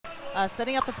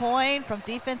setting up the point from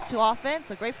defense to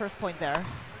offense. A great first point there.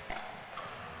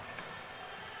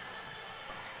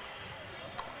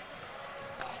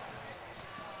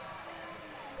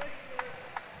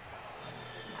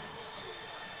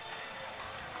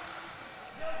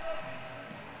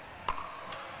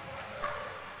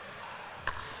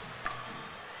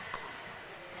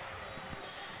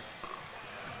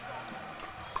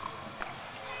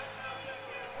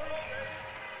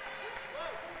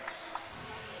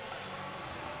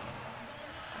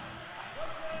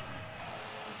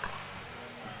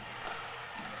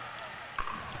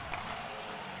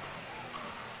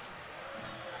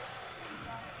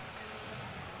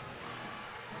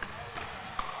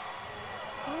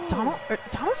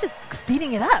 Donald's just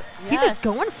speeding it up. Yes. He's just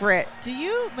going for it.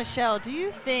 Michelle, do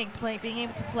you think being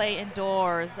able to play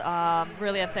indoors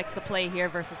really affects the play here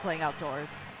versus playing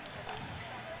outdoors?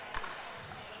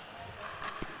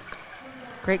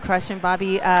 Great question,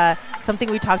 Bobby.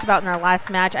 Something we talked about in our last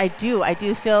match. I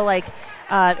do feel like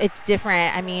it's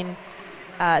different. I mean,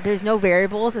 there's no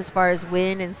variables as far as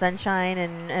wind and sunshine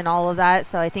and all of that.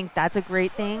 So I think that's a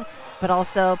great thing. But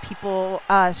also people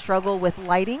struggle with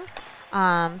lighting.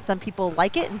 Some people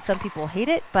like it and some people hate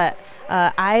it, but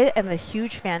I am a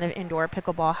huge fan of indoor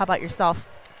pickleball. How about yourself?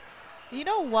 You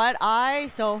know what? I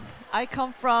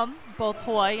come from both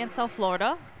Hawaii and South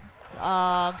Florida,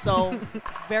 so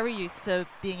very used to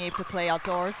being able to play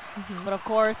outdoors. But of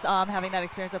course, having that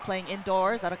experience of playing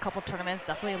indoors at a couple tournaments,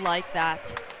 definitely like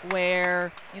that,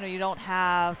 where you don't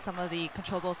have some of the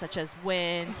controllables such as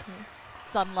wind,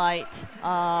 sunlight.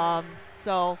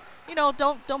 So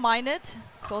don't mind it.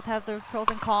 Both have those pros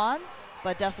and cons,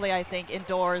 but definitely I think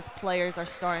indoors players are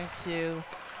starting to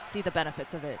see the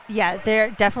benefits of it. Yeah, there are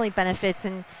definitely benefits,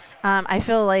 and I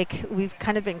feel like we've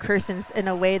kind of been cursed in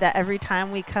a way that every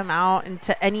time we come out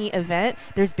into any event,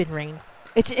 there's been rain.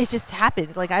 It just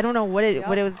happens. Like, I don't know what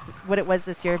it was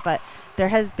this year, but there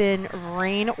has been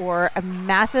rain or a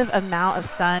massive amount of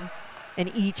sun in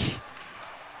each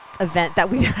event that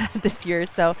we had this year.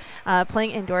 So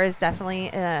playing indoors definitely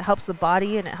helps the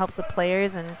body and it helps the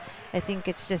players, and I think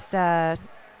it's just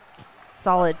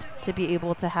solid to be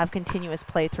able to have continuous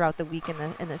play throughout the week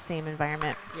in the same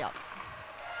environment. Yep.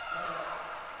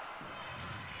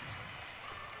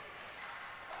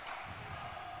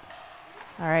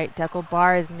 All right, Dekel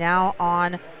Bar is now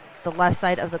on the left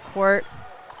side of the court.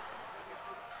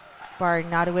 Bar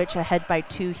Ignatowich ahead by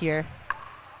 2 here.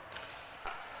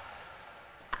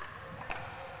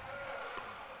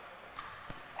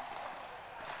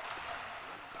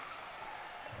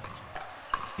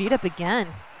 Speed up again.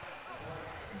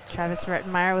 Travis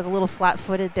Rettenmaier was a little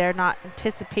flat-footed there, not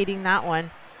anticipating that one.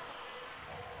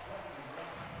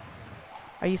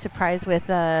 Are you surprised with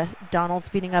Donald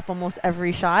speeding up almost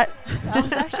every shot? I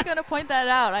was actually going to point that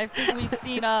out. I think we've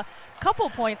seen a couple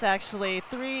points, actually,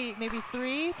 maybe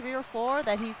three or four,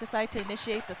 that he's decided to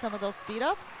initiate some of those speed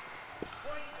ups.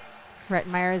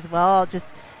 Rettenmaier as well, just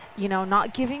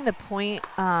not giving the point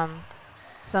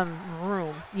some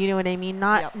room. You know what I mean?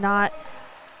 Not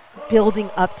building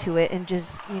up to it and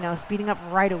just speeding up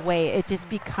right away. It just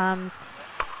becomes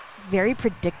very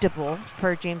predictable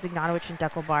for James Ignatowich and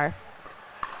Dekel Bar.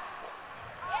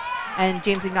 And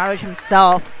James Ignatowich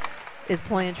himself is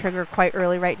pulling the trigger quite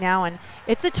early right now, and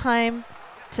it's a time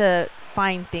to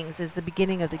find things. Is the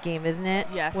beginning of the game, isn't it?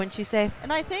 Yes. Wouldn't you say?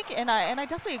 And I think, and I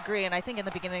definitely agree. And I think in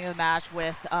the beginning of the match,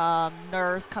 with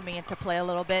nerves coming into play a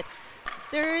little bit,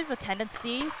 there is a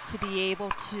tendency to be able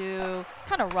to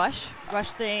kind of rush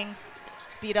things,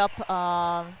 speed up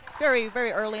very,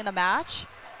 very early in the match.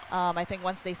 I think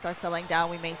once they start settling down,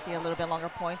 we may see a little bit longer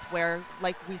points where,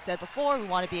 like we said before, we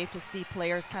want to be able to see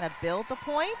players kind of build the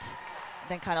point,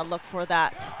 then kind of look for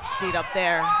that speed up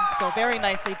there. So very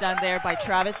nicely done there by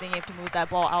Travis, being able to move that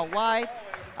ball out wide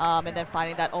and then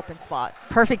finding that open spot.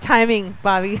 Perfect timing,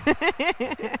 Bobby.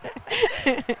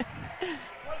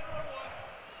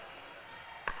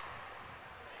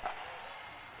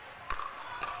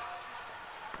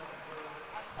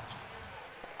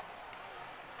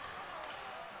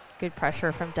 Good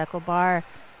pressure from Dekel Bar,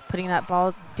 putting that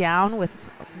ball down with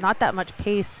not that much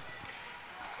pace.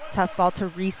 Tough ball to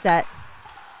reset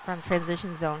from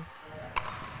transition zone.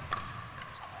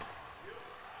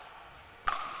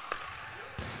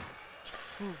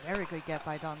 Ooh, very good get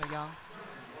by Don Young.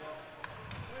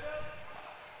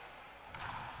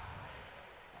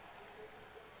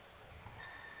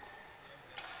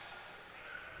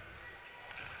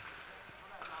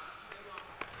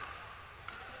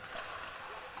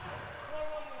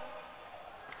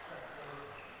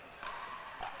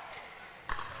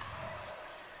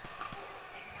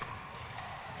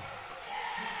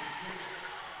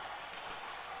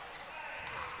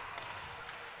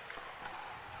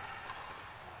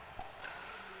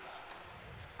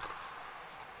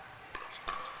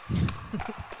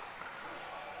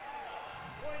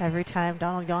 Every time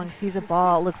Donald Young sees a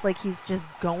ball, it looks like he's just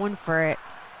going for it.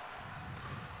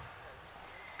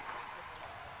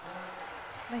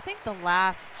 And I think the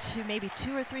last maybe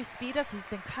two or three speed ups, he's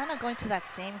been kind of going to that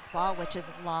same spot, which is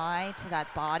line to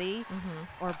that body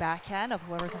or backhand of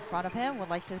whoever's in front of him. Would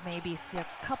like to maybe see a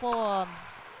couple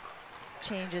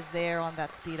changes there on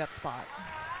that speed up spot.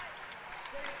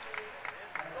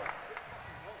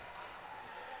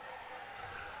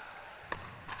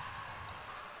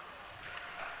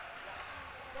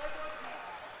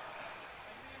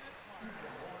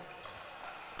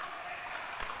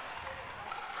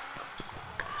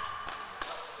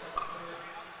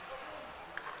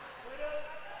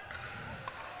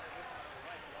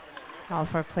 All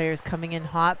four players coming in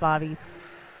hot, Bobby.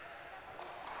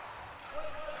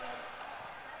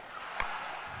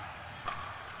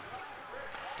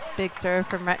 Big serve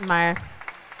from Rettenmaier.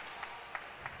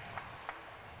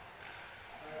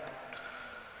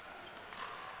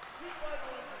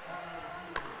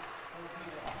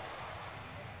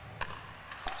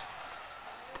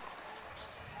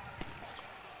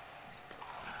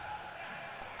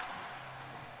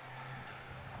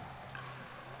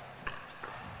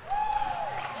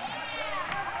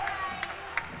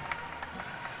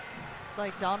 Looks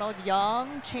like Donald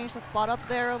Young changed the spot up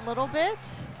there a little bit.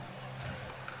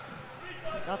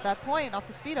 Got that point off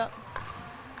the speed up.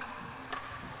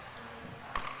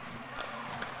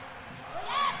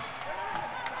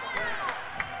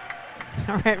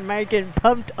 Rettenmaier getting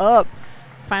pumped up.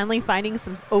 Finally finding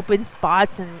some open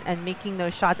spots and making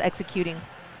those shots, executing.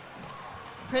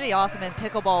 It's pretty awesome in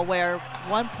pickleball where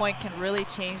 1 point can really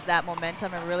change that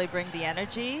momentum and really bring the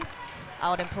energy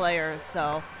out in players.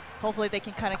 So hopefully they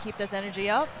can kind of keep this energy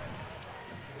up.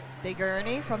 Big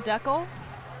Ernie from Dekel.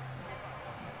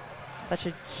 Such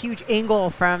a huge angle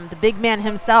from the big man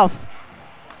himself.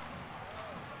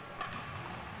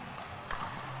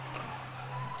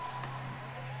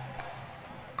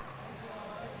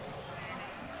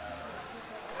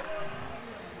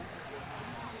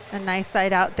 A nice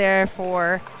side out there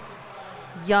for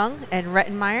Young and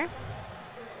Rettenmaier.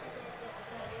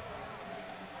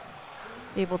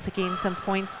 Able to gain some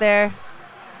points there,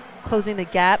 closing the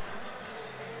gap.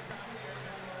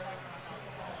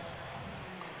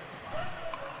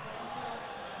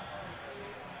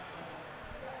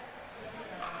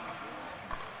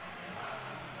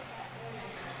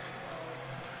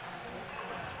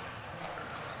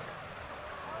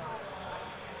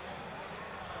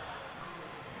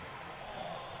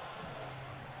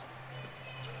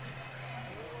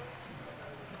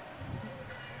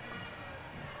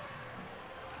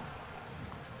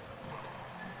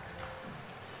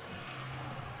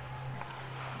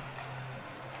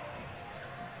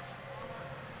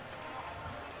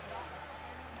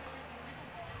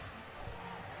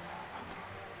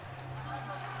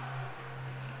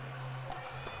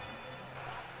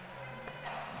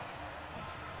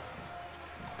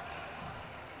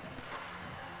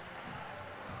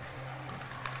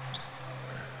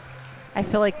 I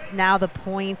feel like now the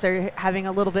points are having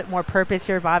a little bit more purpose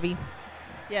here, Bobby.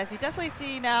 Yes, you definitely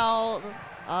see now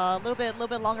a little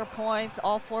bit longer points.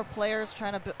 All four players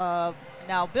trying to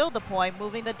now build the point,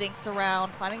 moving the dinks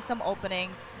around, finding some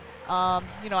openings.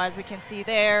 You know, as we can see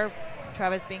there,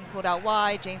 Travis being pulled out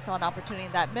wide. James saw an opportunity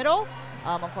in that middle.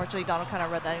 Unfortunately, Donald kind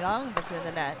of read that young, missed it in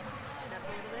the net.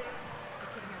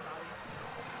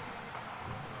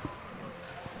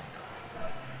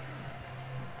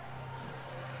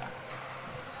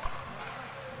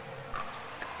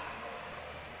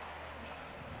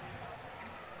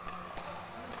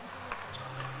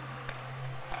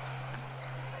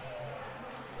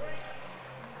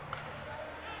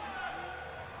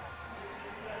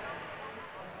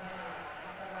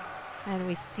 And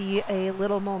we see a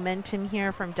little momentum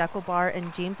here from Dekel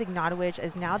and James Ignatowich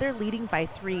as now they're leading by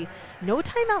 3. No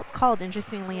timeouts called,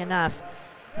 interestingly enough.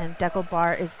 And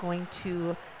Dekel is going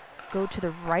to go to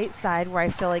the right side where I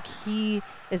feel like he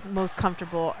is most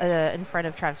comfortable in front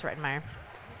of Travis Rettenmaier.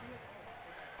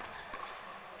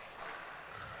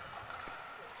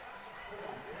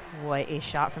 What a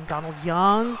shot from Donald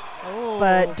Young. Oh.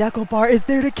 But Dekel is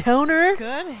there to counter.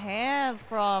 Good hands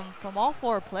from all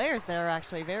four players there,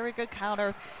 actually. Very good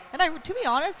counters. And to be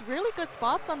honest, really good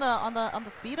spots on the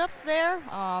speed ups there.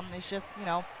 It's just, you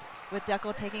know, with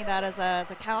Dekel taking that as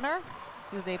a counter,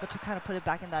 he was able to kind of put it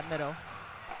back in that middle.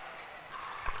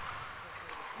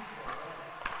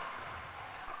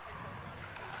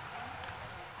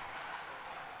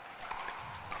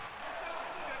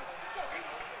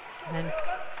 And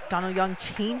Donald Young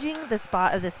changing the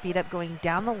spot of the speed up, going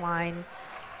down the line,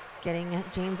 getting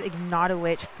James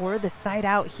Ignatowich for the side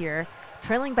out here.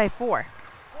 trailing by 4.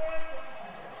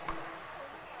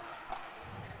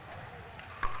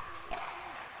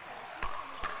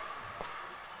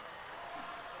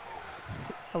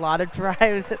 A lot of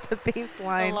drives at the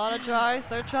baseline. A lot of drives.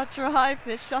 Third shot drive,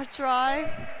 fifth shot drive.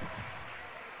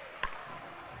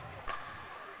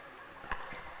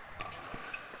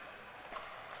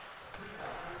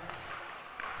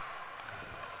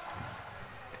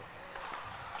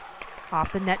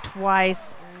 Off the net twice.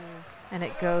 And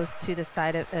it goes to the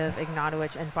side of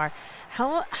Ignatowich and bar.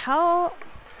 How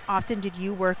often did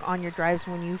you work on your drives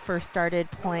when you first started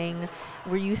playing?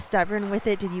 Were you stubborn with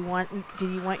it? Did you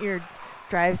want your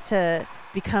drives to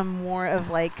become more of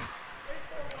like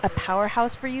a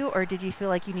powerhouse for you, or did you feel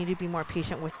like you needed to be more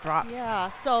patient with drops? Yeah,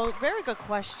 so very good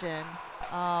question.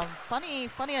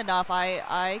 Funny enough,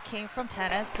 I came from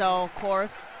tennis, so of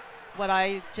course what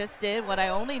I just did, what I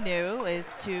only knew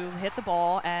is to hit the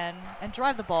ball and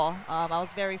drive the ball. I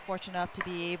was very fortunate enough to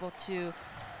be able to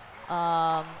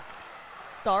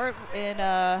start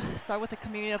with a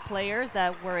community of players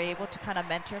that were able to kind of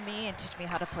mentor me and teach me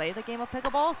how to play the game of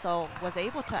pickleball. So was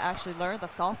able to actually learn the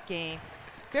soft game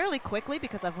fairly quickly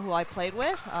because of who I played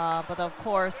with. But of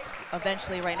course,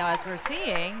 eventually right now, as we're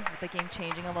seeing, with the game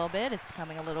changing a little bit, it's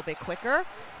becoming a little bit quicker.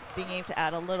 Being able to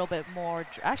add a little bit more,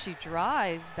 actually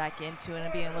drives back into it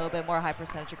and being a little bit more high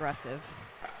percentage aggressive.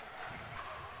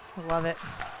 I love it.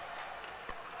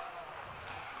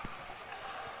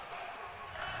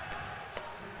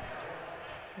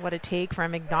 What a take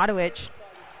from Ignatowich.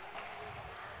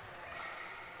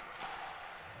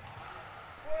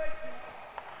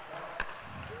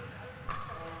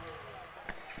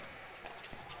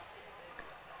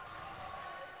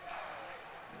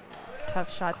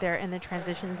 Tough shot there in the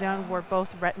transition zone where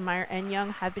both Rettenmaier and Young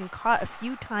have been caught a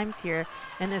few times here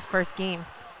in this first game.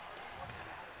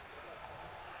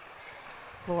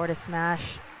 Florida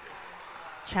smash.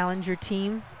 Challenger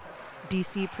team.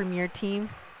 DC Premier team.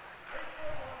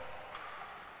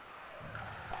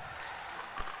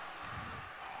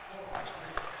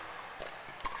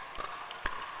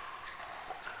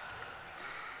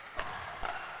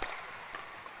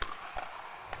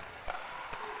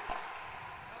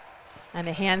 And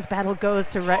the hands battle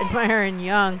goes to Rettenmaier and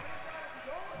Young.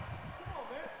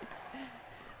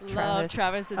 Love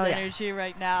Travis's energy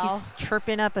right now. He's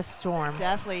chirping up a storm.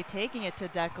 Definitely taking it to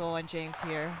Dekel and James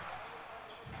here.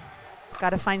 He's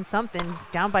got to find something.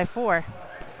 Down by 4.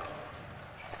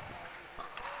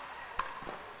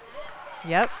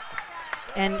 Yep.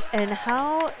 And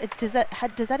how does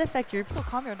that affect your? So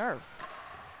calm your nerves,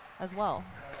 as well.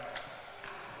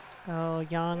 Oh,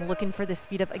 Young looking for the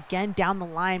speed up again down the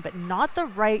line, but not the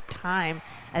right time,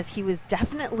 as he was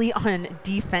definitely on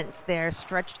defense there,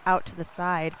 stretched out to the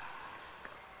side.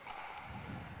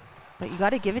 But you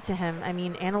got to give it to him. I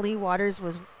mean, Lee Waters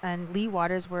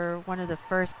were one of the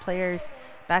first players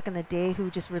back in the day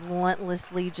who just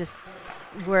relentlessly just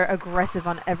were aggressive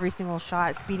on every single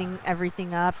shot, speeding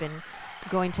everything up and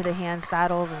going to the hands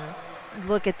battles. And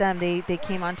look at them. They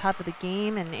came on top of the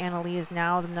game, and Lee is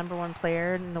now the #1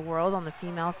 player in the world on the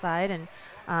female side.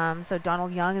 And so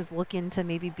Donald Young is looking to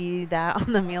maybe be that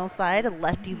on the male side. A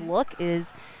lefty look is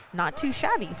not too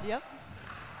shabby. Yep.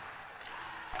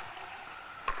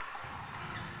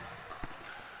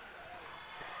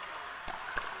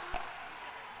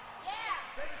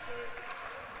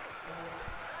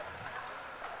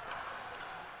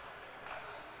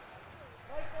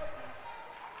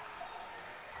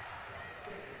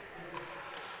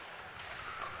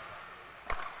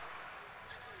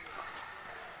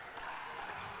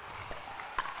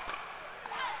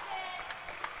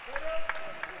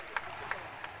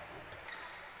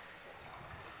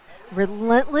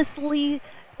 Relentlessly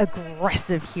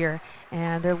aggressive here,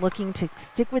 and they're looking to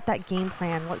stick with that game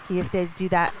plan. Let's see if they do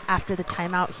that after the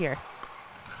timeout here.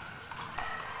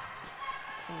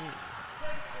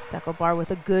 Dekel bar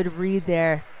with a good read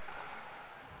there.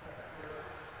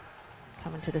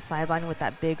 Coming to the sideline with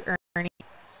that big Ernie.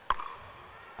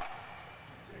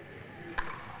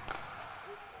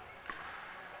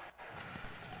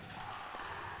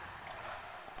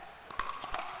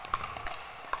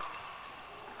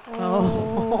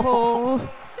 Oh.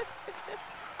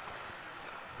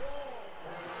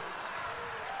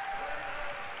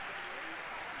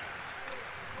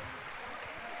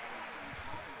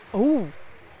 Oh.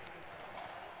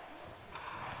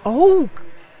 Oh.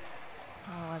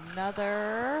 Oh,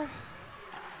 another.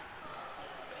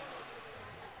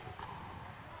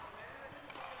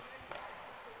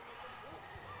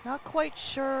 Not quite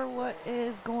sure what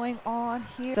is going on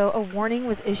here. So a warning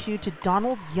was issued to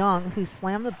Donald Young, who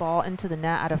slammed the ball into the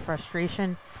net out of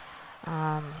frustration.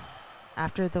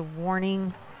 After the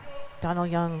warning, Donald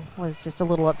Young was just a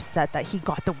little upset that he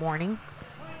got the warning.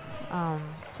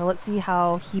 So let's see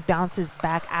how he bounces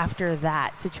back after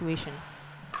that situation.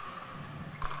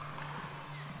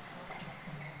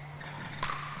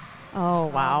 Oh,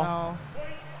 wow. Oh, no.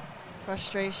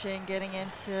 Frustration getting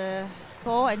into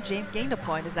goal, and James gained a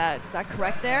point. Is that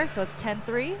correct there? So it's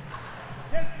 10-3.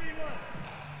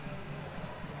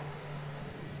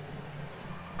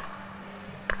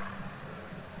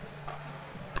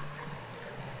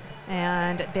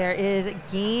 And there is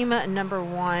game number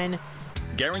 1.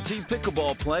 Guaranteed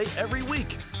pickleball play every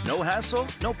week. No hassle,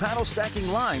 no paddle stacking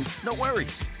lines, no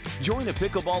worries. Join a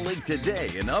pickleball league today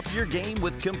and up your game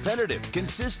with competitive,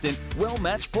 consistent,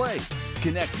 well-matched play.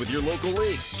 Connect with your local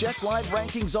leagues, check live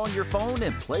rankings on your phone,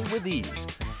 and play with ease.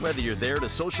 Whether you're there to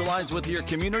socialize with your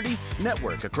community,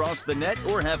 network across the net,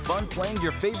 or have fun playing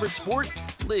your favorite sport,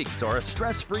 leagues are a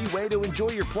stress-free way to enjoy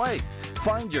your play.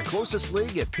 Find your closest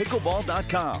league at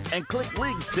pickleball.com and click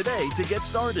Leagues today to get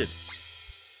started.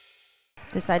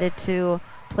 Decided to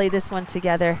play this one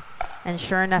together, and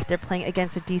sure enough, they're playing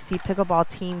against the DC pickleball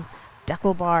team,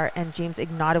 Dekel and James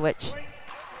Ignatowich.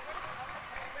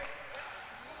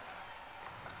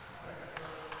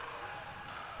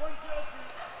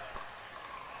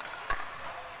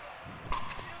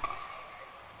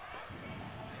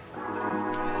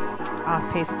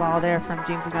 Off-pace ball there from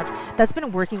James Ignatowich. That's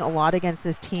been working a lot against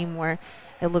this team, where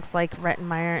it looks like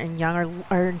Rettenmaier and Young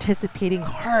are anticipating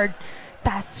hard,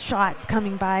 fast shots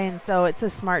coming by, and so it's a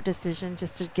smart decision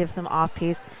just to give some off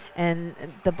pace, and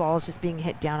the ball is just being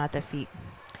hit down at the feet.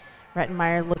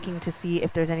 Rettenmaier looking to see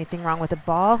if there's anything wrong with the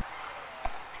ball.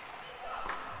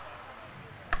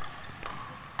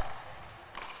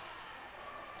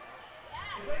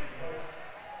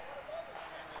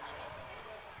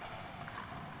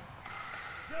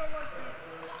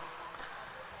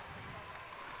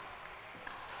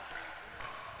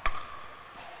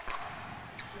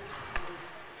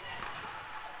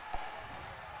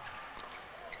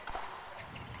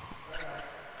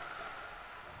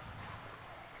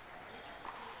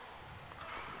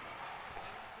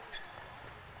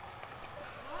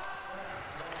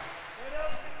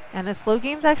 And the slow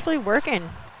game's actually working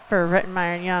for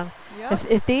Rettenmaier and Young. Yep.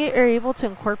 If they are able to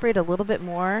incorporate a little bit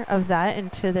more of that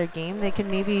into their game, they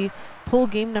can maybe pull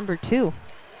game number 2.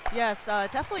 Yes,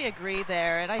 definitely agree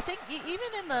there. And I think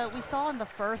even we saw in the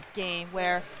first game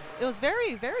where it was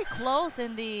very, very close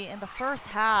in the first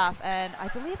half, and I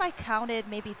believe I counted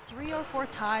maybe 3 or 4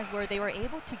 times where they were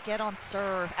able to get on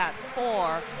serve at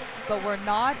 4, but were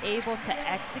not able to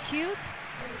execute.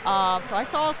 So I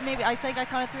think I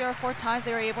counted 3 or 4 times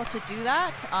they were able to do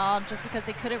that, just because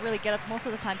they couldn't really get up. Most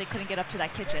of the time they couldn't get up to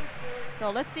that kitchen. So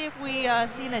let's see if we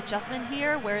see an adjustment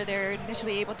here where they're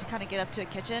initially able to kind of get up to a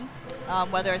kitchen,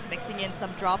 whether it's mixing in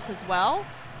some drops as well.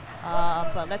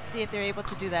 But let's see if they're able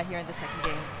to do that here in the second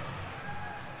game.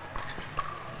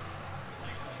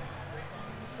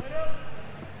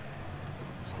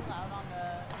 It's too loud on the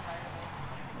environment.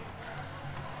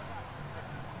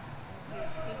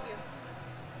 Thank you.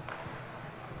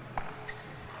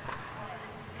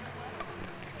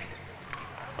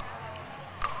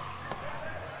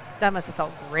 That must have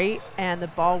felt great, and the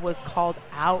ball was called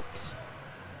out.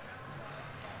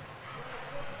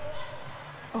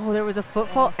 Oh, there was a foot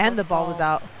fault, and the ball was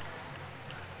out.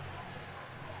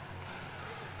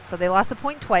 So they lost a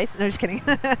point twice. No, just kidding.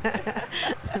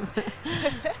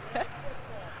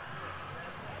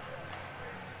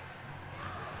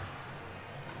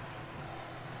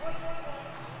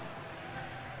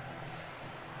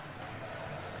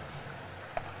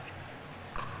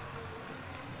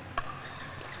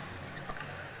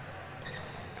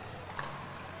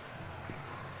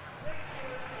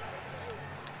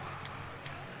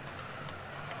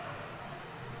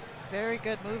 Very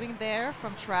good moving there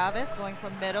from Travis, going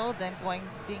from middle, then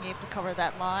being able to cover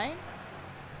that line.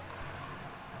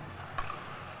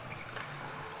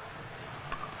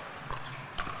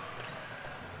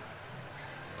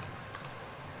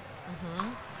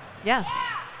 Yeah.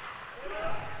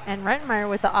 And Rettenmaier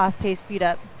with the off-pace speed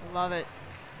up. Love it.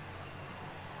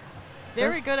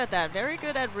 Very good at that. Very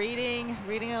good at reading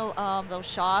those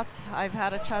shots. I've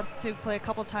had a chance to play a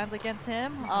couple times against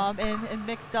him in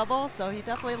mixed doubles, so he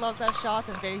definitely loves that shots,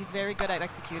 and he's very good at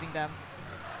executing them.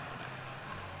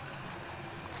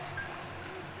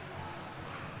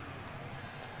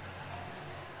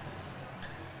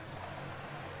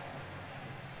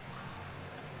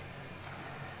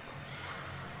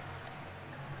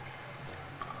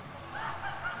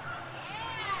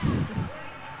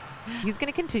 He's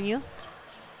going to continue.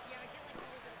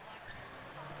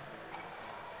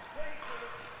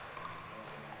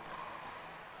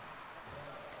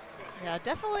 Yeah,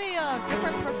 definitely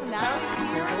different personalities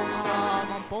here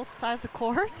on both sides of the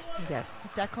court. Yes.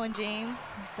 Dekel and James,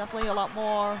 definitely a lot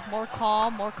more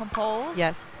calm, more composed.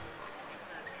 Yes.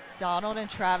 Donald and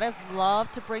Travis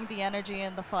love to bring the energy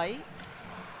in the fight.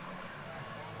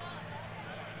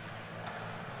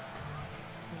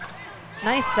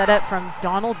 Nice setup from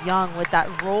Donald Young with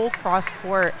that roll cross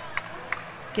court,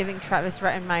 giving Travis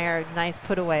Rettenmaier a nice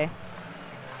put away.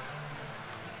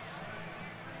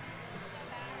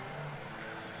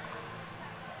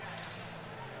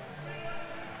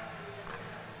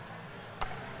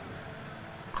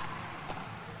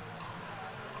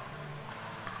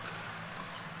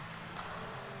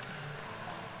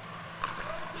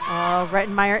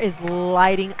 Rettenmaier is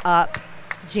lighting up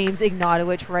James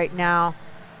Ignatowich right now.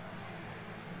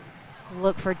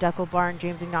 Look for Dekel and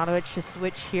James Ignatowich to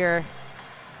switch here.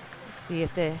 Let's see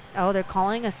if they, they're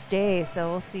calling a stay, so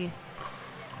we'll see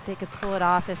if they could pull it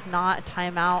off. If not, a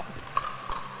timeout.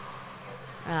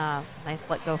 Nice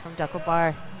let go from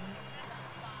Dekel.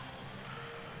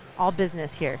 All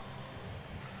business here.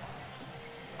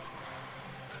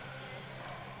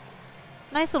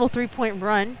 Nice little 3-point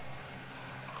run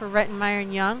for Rettenmaier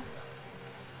and Young.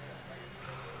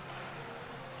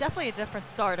 Definitely a different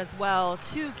start as well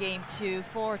to game 2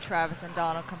 for Travis and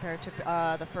Donald compared to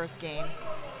the first game.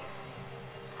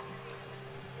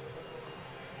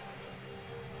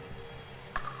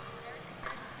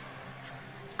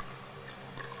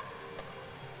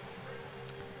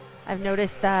 I've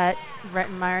noticed that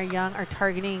Rettenmaier and Young are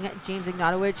targeting James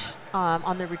Ignatowich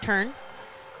on the return.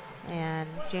 And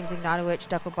James Ignatowich,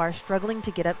 Dekel struggling to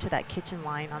get up to that kitchen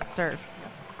line on serve.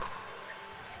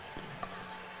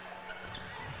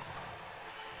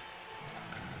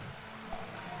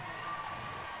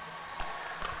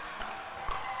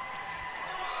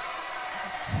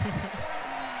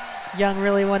 Young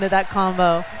really wanted that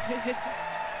combo.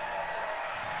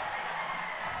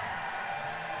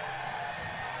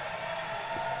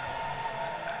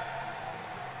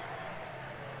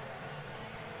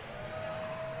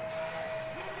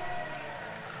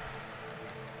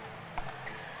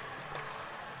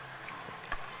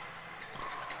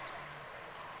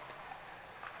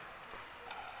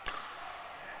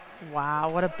 Wow,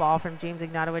 what a ball from James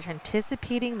Ignatowich,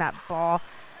 anticipating that ball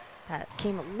that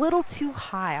came a little too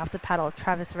high off the paddle of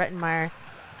Travis Rettenmaier.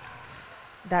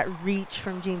 That reach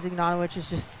from James Ignatowich is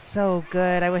just so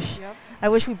good. I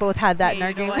wish we both had that in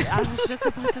our game. I was just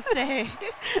about to say,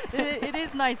 it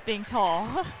is nice being tall.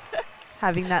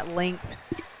 Having that length.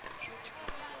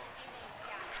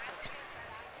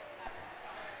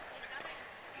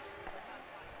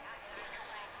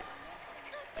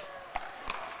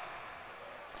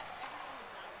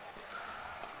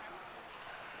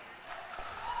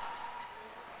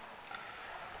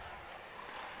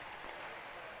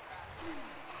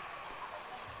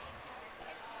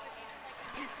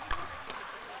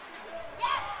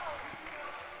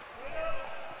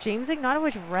 James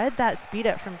Ignatowich read that speed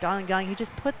up from Donald Young. He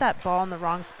just put that ball in the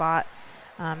wrong spot.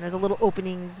 There's a little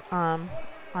opening on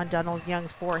Donald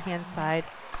Young's forehand side.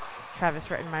 Travis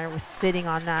Rettenmaier was sitting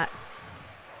on that.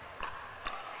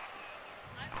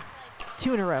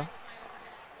 2 in a row.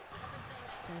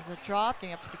 There's a drop,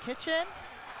 getting up to the kitchen.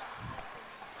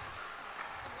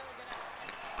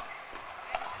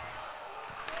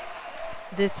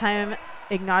 This time,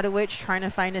 Ignatowich trying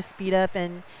to find a speed up,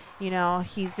 and you know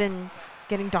he's been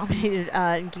getting dominated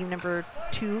in game number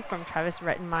 2 from Travis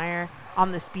Rettenmaier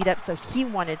on the speed up, so he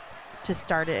wanted to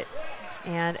start it.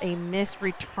 And a missed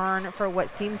return for what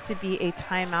seems to be a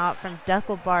timeout from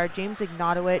Dekel. James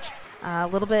Ignatowich, a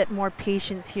little bit more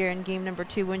patience here in game number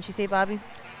 2, wouldn't you say, Bobby?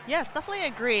 Yes, definitely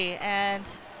agree. And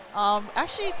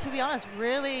actually, to be honest,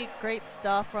 really great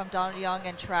stuff from Donald Young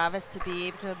and Travis to be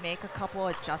able to make a couple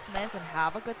adjustments and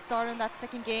have a good start in that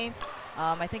second game.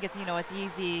 I think it's it's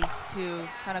easy to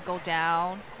kind of go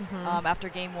down after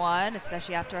game 1,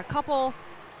 especially after a couple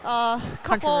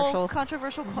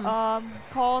controversial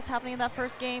calls happening in that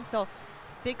first game. So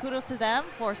big kudos to them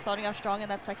for starting off strong in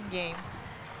that second game.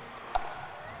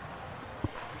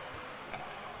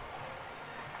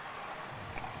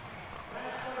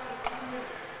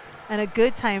 And a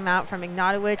good timeout from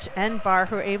Ignatowich and Barr,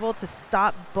 who are able to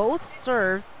stop both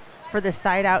serves for the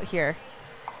side out here.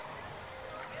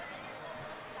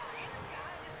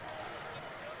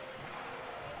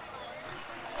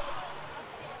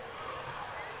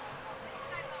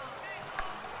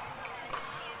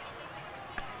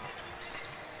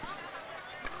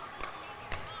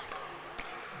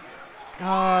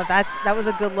 Oh, that was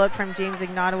a good look from James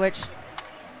Ignatowich.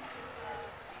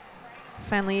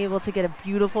 Finally able to get a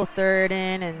beautiful third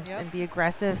in and be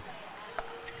aggressive.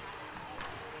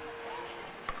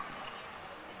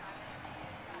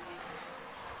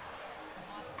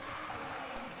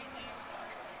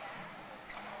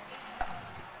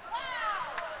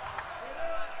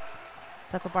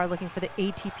 Dekel looking for the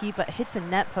ATP, but hits a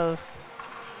net post.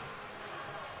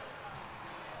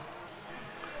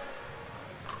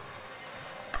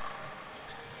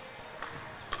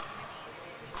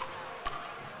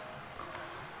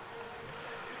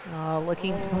 Oh,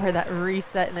 looking for that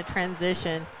reset in the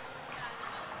transition.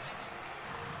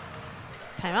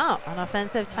 Timeout, an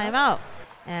offensive timeout.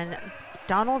 And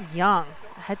Donald Young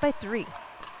ahead by 3.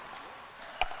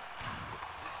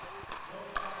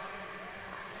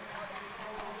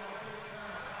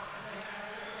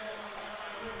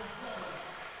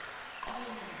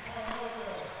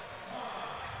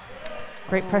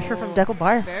 Great pressure from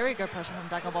Dekel. Very good pressure from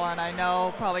Dekel, and I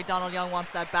know probably Donald Young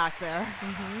wants that back there.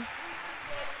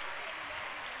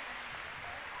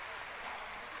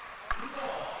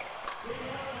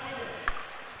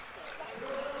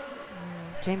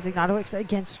 James Ignatowich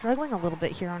again struggling a little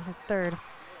bit here on his third.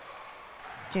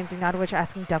 James Ignatowich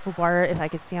asking Dekel if I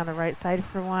could stay on the right side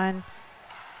for one.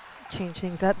 Change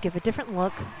things up, give a different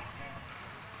look.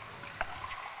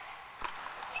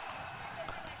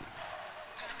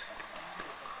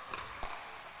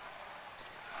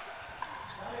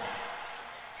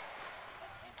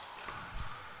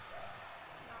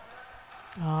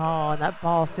 Oh, and that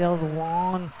ball sails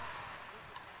long.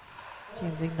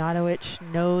 James Ignatowich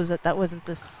knows that that wasn't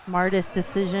the smartest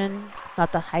decision,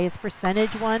 not the highest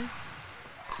percentage one.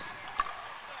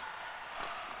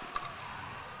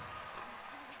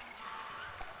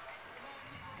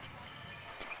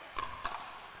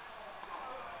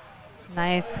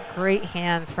 Nice, great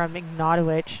hands from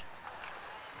Ignatowich.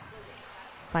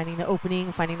 Finding the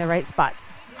opening, finding the right spots.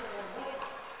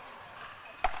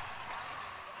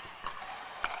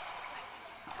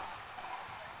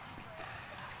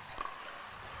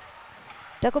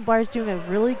 Dekel is doing a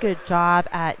really good job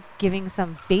at giving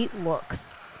some bait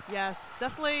looks. Yes,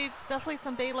 definitely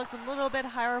some bait looks, a little bit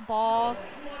higher balls.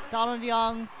 Donald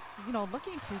Young, you know,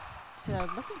 looking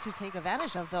to take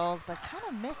advantage of those, but kind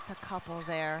of missed a couple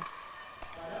there.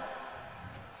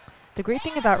 The great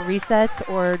thing about resets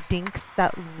or dinks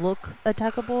that look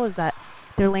attackable is that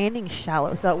they're landing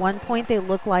shallow. So at one point they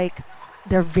look like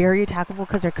they're very attackable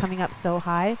because they're coming up so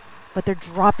high, but they're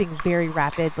dropping very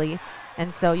rapidly.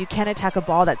 And so you can't attack a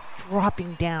ball that's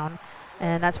dropping down.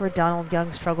 And that's where Donald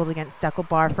Young struggled against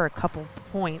Dekel for a couple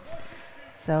points.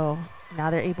 So now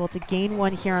they're able to gain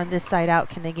one here on this side out.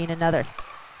 Can they gain another?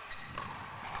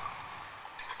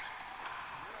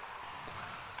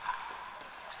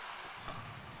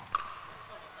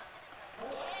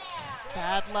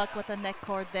 Bad luck with the neck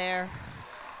cord there.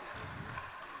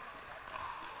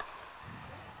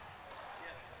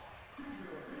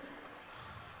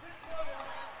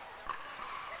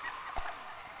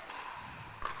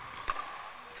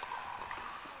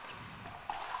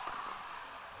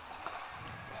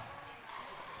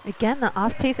 Again, the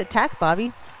off-pace attack,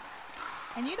 Bobby.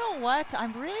 And you know what?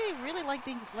 I'm really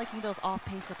liking those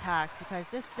off-pace attacks because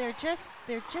they're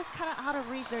just kind of out of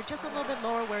reach. They're just a little bit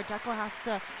lower where Dekel has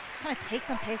to kind of take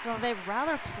some pace off it,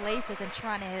 rather place it than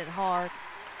trying to hit it hard.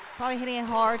 Probably hitting it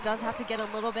hard does have to get a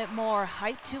little bit more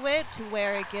height to it, to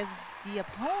where it gives the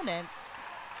opponents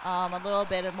a little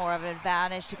bit more of an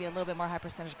advantage to be a little bit more high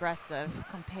percentage aggressive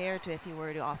compared to if you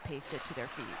were to off-pace it to their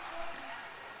feet.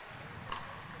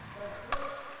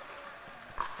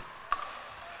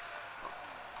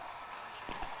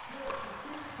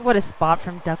 What a spot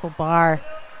from Dekel.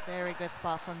 Very good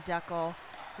spot from Dekel.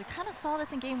 We kind of saw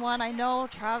this in game one. I know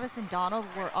Travis and Donald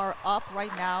are up right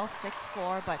now,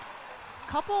 6-4, but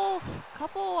couple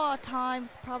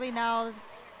times, probably now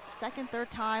second, third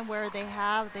time where they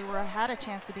had a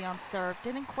chance to be on serve.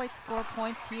 Didn't quite score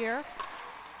points here.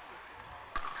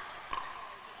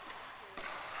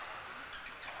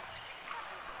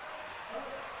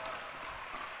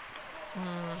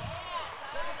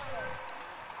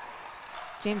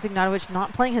 James Ignatowich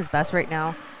not playing his best right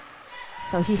now.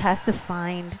 So he has to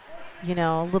find, you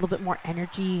know, a little bit more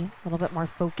energy, a little bit more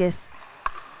focus.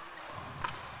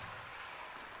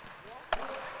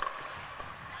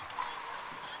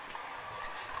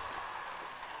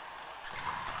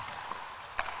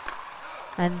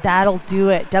 And that'll do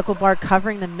it. Dekel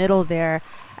covering the middle there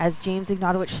as James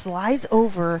Ignatowich slides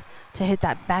over to hit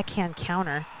that backhand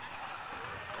counter.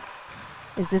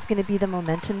 Is this going to be the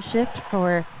momentum shift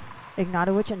for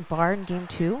Ignatowich and Barr in game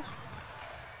two?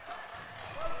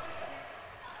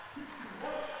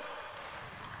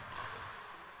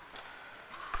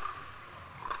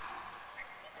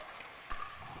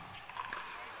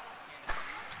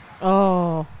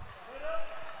 Oh.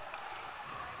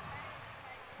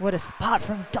 What a spot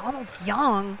from Donald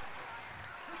Young.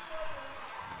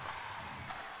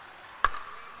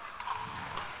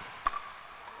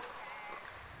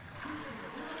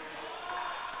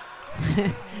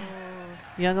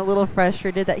 Young a little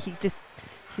frustrated that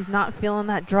he's not feeling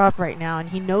that drop right now, and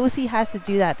he knows he has to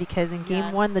do that because in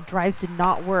game one the drives did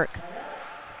not work.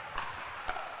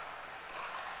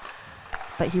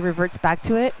 But he reverts back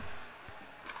to it.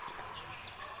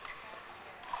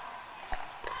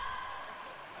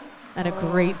 And a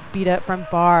great speed up from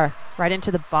Barr right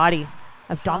into the body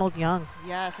of Donald Young.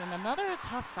 Yes, and another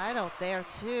tough side out there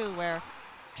too, where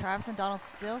Travis and Donald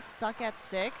still stuck at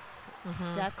 6.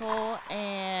 Dekel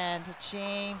and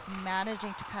James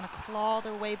managing to kind of claw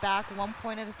their way back 1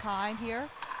 point at a time here.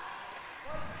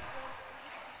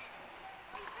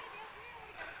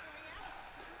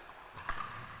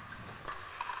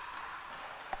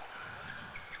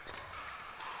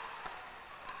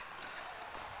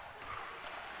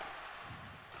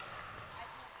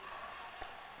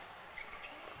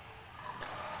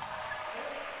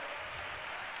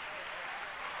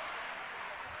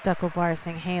 Dekel Barr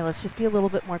saying, hey, let's just be a little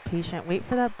bit more patient. Wait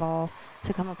for that ball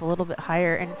to come up a little bit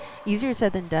higher. And easier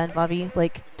said than done, Bobby,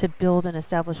 like to build and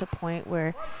establish a point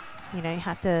where, you know, you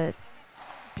have to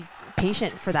be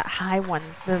patient for that high one,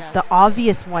 the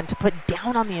obvious one to put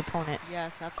down on the opponents.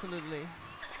 Yes, absolutely.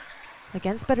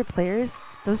 Against better players,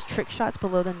 those trick shots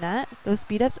below the net, those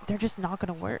speed ups, they're just not going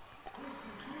to work.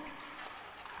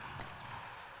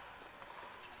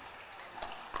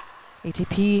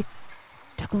 ATP,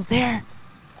 Dekel's there.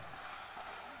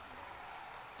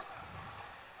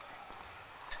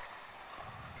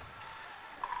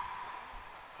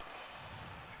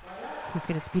 Who's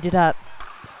going to speed it up?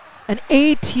 An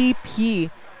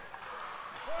ATP.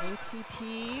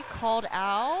 ATP called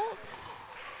out.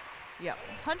 Yep,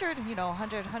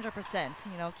 100%.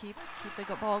 You know, keep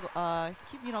the ball.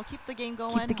 Keep the game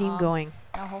going. Keep the game going.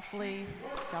 Now, hopefully,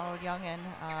 Donald Young and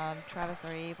Travis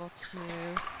are able to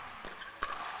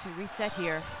reset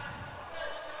here.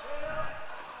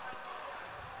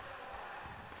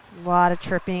 A lot of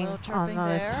chirping, chirping on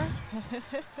this. there.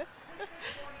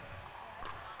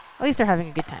 At least they're having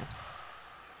a good time.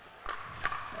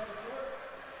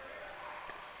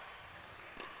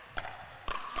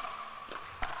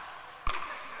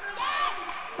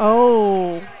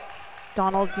 Oh,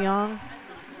 Donald Young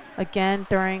again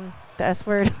throwing the S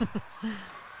word.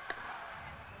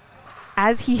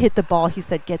 As he hit the ball, he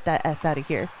said, "Get that S out of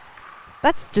here."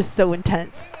 That's just so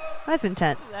intense. That's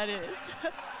intense. That is.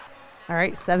 All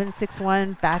right,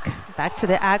 7-6-1, back to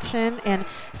the action. And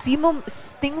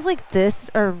things like this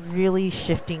are really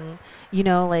shifting, you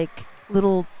know, like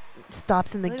little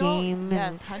stops in the game.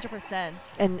 Yes, 100%.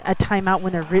 And a timeout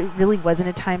when there really wasn't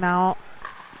a timeout.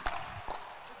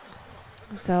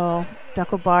 So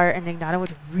Dekel Barr and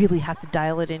Ignatowich really have to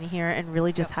dial it in here and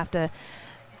really just have to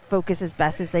focus as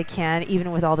best as they can,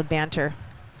 even with all the banter.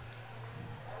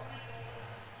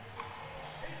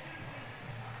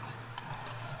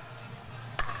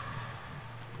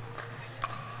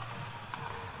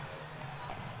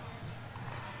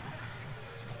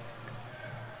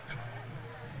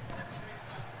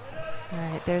 All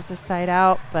right, there's a side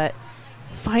out, but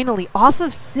finally off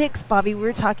of 6, Bobby. We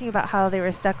were talking about how they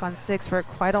were stuck on 6 for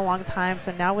quite a long time,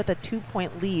 so now with a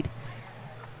 2-point lead.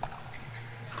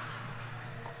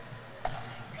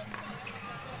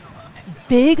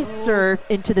 Big serve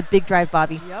into the big drive,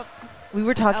 Bobby. Yep. We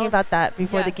were talking about that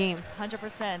before the game.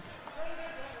 100%.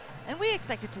 And we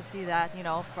expected to see that, you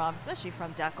know, especially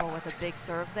from Dekel with a big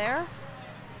serve there.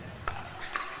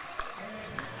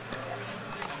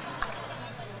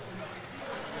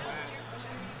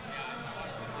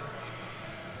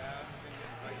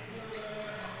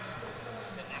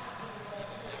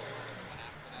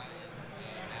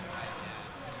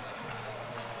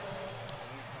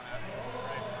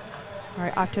 All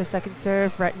right, off to a second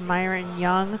serve. Rettenmaier and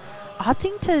Young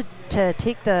opting to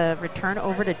take the return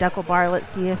over to Dekel Barr. Let's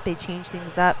see if they change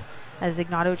things up, as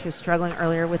Ignatowich was struggling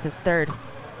earlier with his third.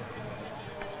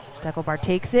 Dekel Barr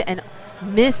takes it and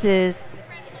misses,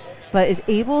 but is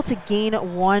able to gain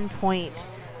 1 point.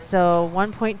 So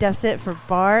 1 point deficit for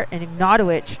Barr and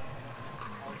Ignatowich.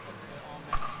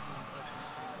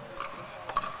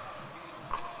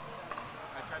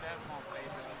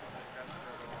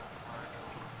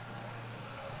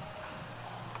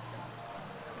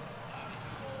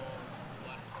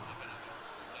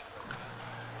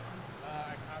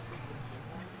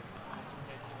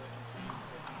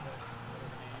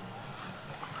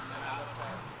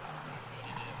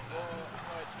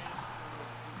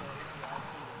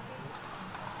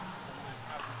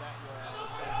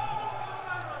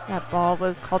 That ball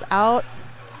was called out.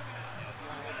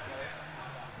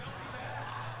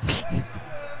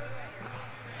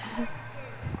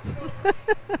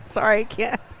 Sorry,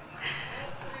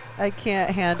 I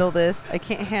can't handle this. I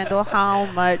can't handle how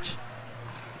much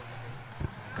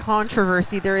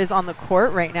controversy there is on the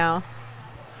court right now.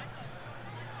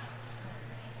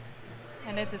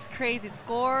 And it's crazy.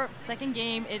 Score, second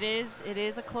game, it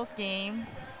is a close game.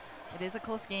 It is a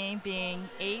close game, being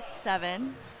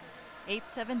 8-7.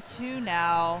 8-7-2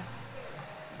 now.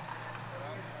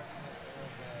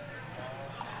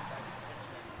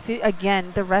 See,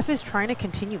 again, the ref is trying to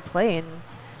continue playing.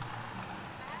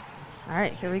 All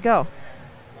right, here we go.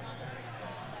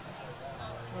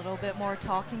 A little bit more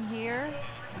talking here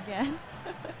again.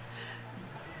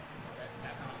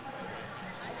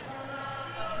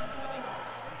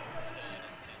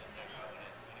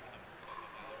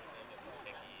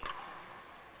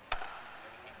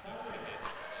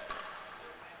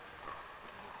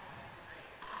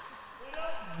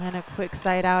 And a quick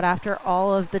side out after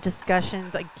all of the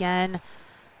discussions. Again,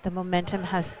 the momentum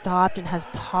has stopped and has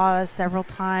paused several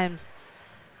times.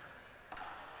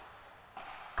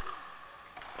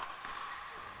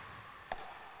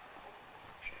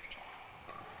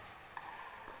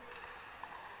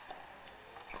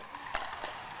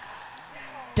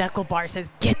 Dekel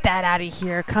says, get that out of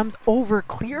here. Comes over,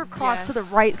 clear across to the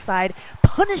right side,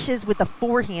 punishes with the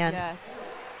forehand. Yes.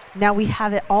 Now we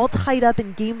have it all tied up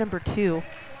in game number 2.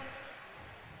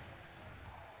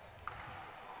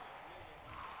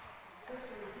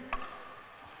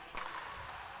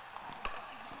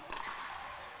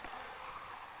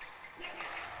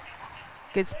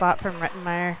 Good spot from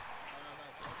Rettenmaier.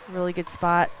 Really good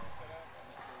spot.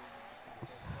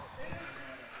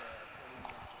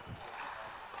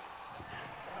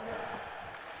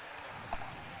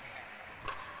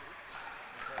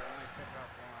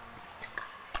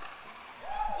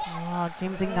 Oh,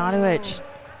 James Ignatowich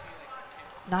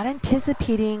not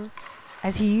anticipating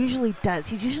as he usually does.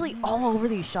 He's usually all over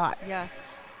these shots.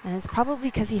 Yes. And it's probably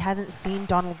because he hasn't seen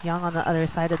Donald Young on the other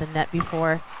side of the net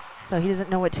before, so he doesn't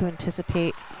know what to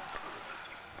anticipate.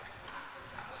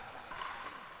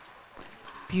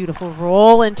 Beautiful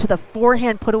roll into the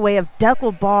forehand put away of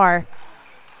Dekel.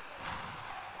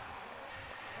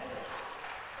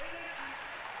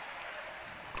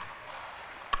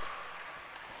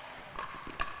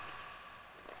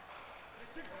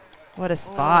 What a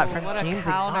spot from James. What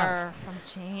a counter from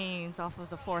James off of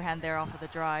the forehand there, off of the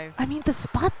drive. I mean, the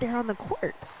spot there on the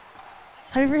court.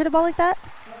 Have you ever hit a ball like that?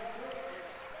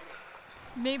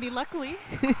 Maybe luckily.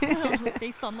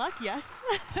 Based on luck, yes.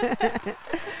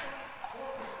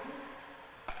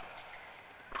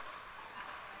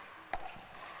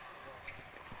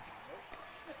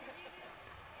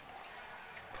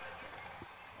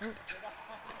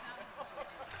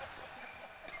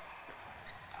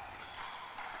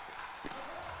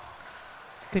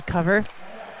 Good cover.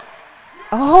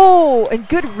 Oh, and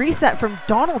good reset from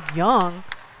Donald Young.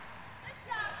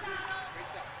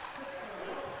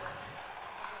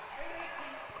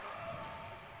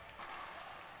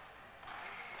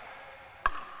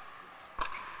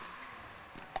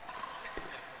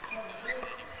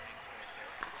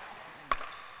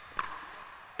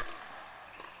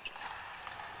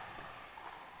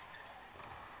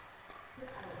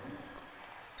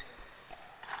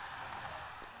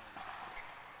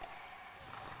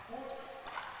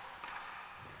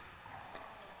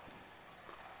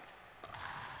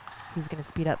 Who's going to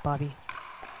speed up, Bobby?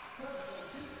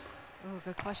 Oh,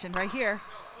 good question. Right here.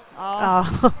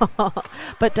 Oh.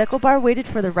 But Dekel waited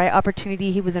for the right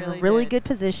opportunity. He was in a really good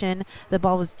position. The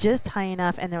ball was just high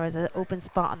enough, and there was an open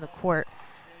spot on the court.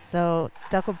 So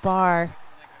Dekel,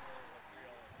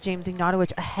 James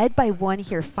Ignatowich ahead by 1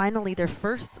 here. Finally, their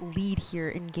first lead here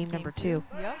in game number 2.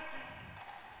 Yep.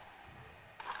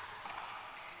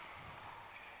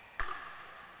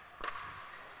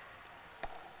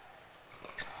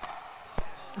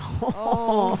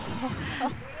 Oh.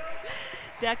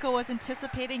 Dekel was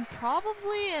anticipating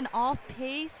probably an off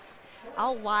pace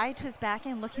out wide to his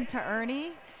backhand, looking to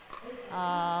Ernie.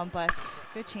 But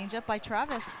good changeup by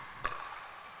Travis.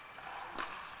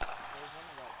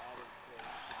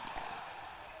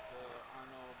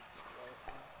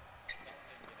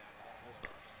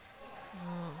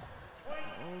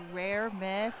 Rare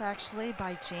miss actually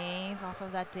by James off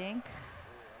of that dink.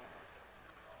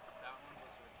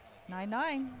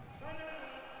 9-9.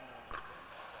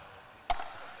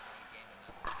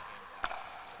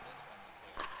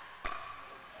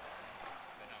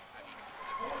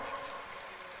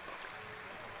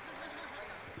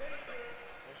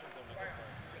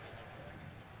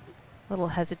 A little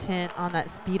hesitant on that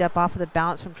speed up off of the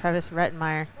bounce from Travis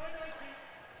Rettenmaier.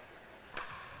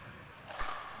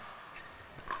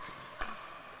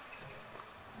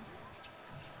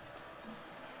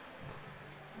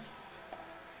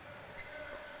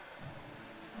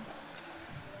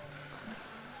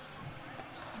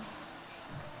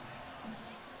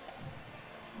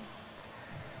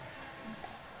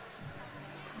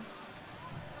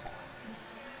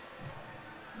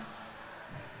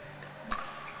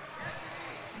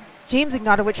 James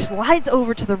Ignatowich slides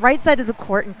over to the right side of the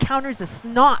court and counters the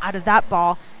snot out of that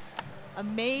ball.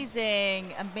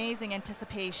 Amazing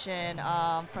anticipation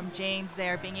from James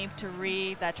there, being able to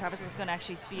read that Travis was going to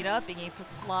actually speed up, being able to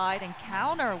slide and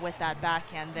counter with that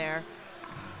backhand there.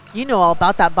 You know all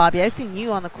about that, Bobby. I've seen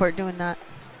you on the court doing that.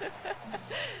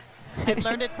 I've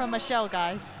learned it from Michelle,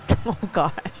 guys. Oh,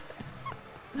 gosh.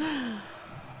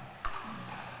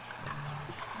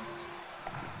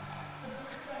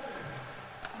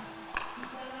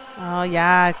 Oh,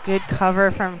 yeah. Good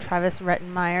cover from Travis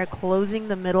Rettenmaier, closing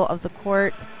the middle of the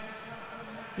court.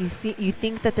 You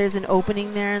think that there's an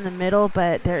opening there in the middle,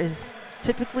 but there is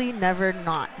typically never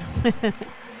not.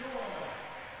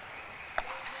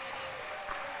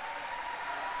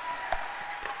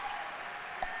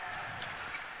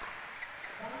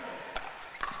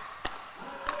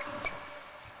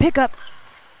 Pick up.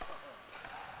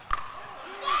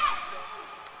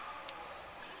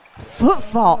 Foot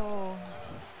fault. Oh,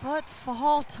 foot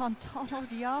fault on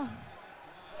Donald Young.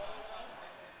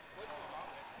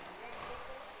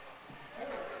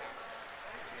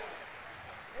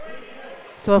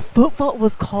 So a foot fault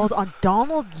was called on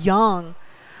Donald Young.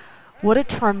 What a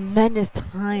tremendous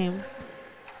time.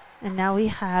 And now we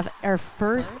have our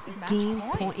first game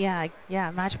point.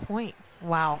 Yeah, match point.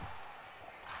 Wow.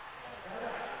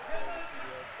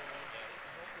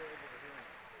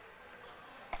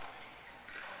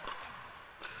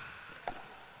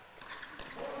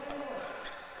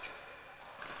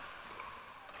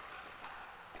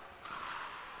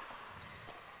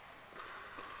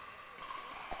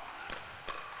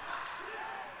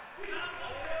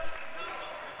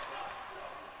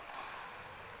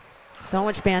 So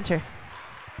much banter.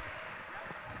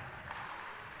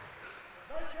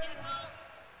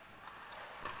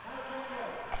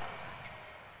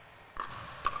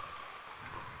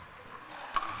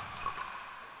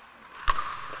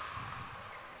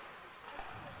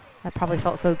 That probably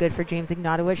felt so good for James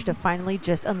Ignatowich to finally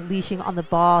just unleashing on the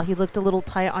ball. He looked a little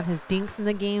tight on his dinks in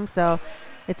the game, so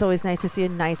it's always nice to see a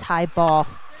nice high ball.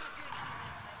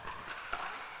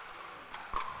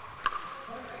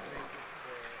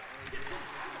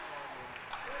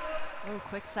 Oh,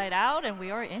 quick side out, and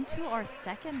we are into our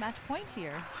second match point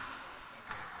here.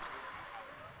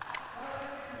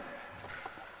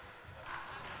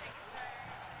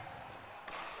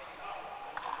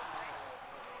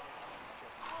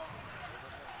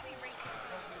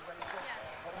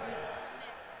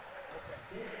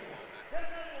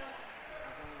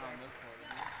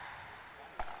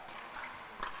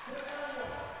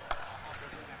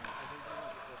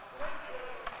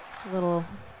 A little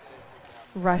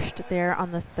rushed there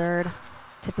on the third.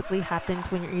 Typically happens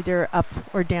when you're either up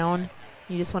or down.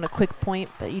 You just want a quick point,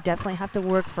 but you definitely have to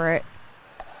work for it.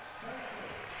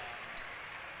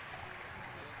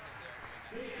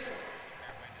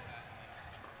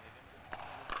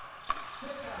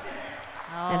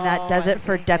 And that does it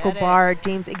for Dekel Bar.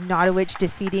 James Ignatowich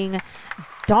defeating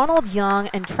Donald Young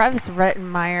and Travis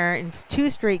Rettenmaier in 2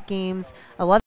 straight games. 11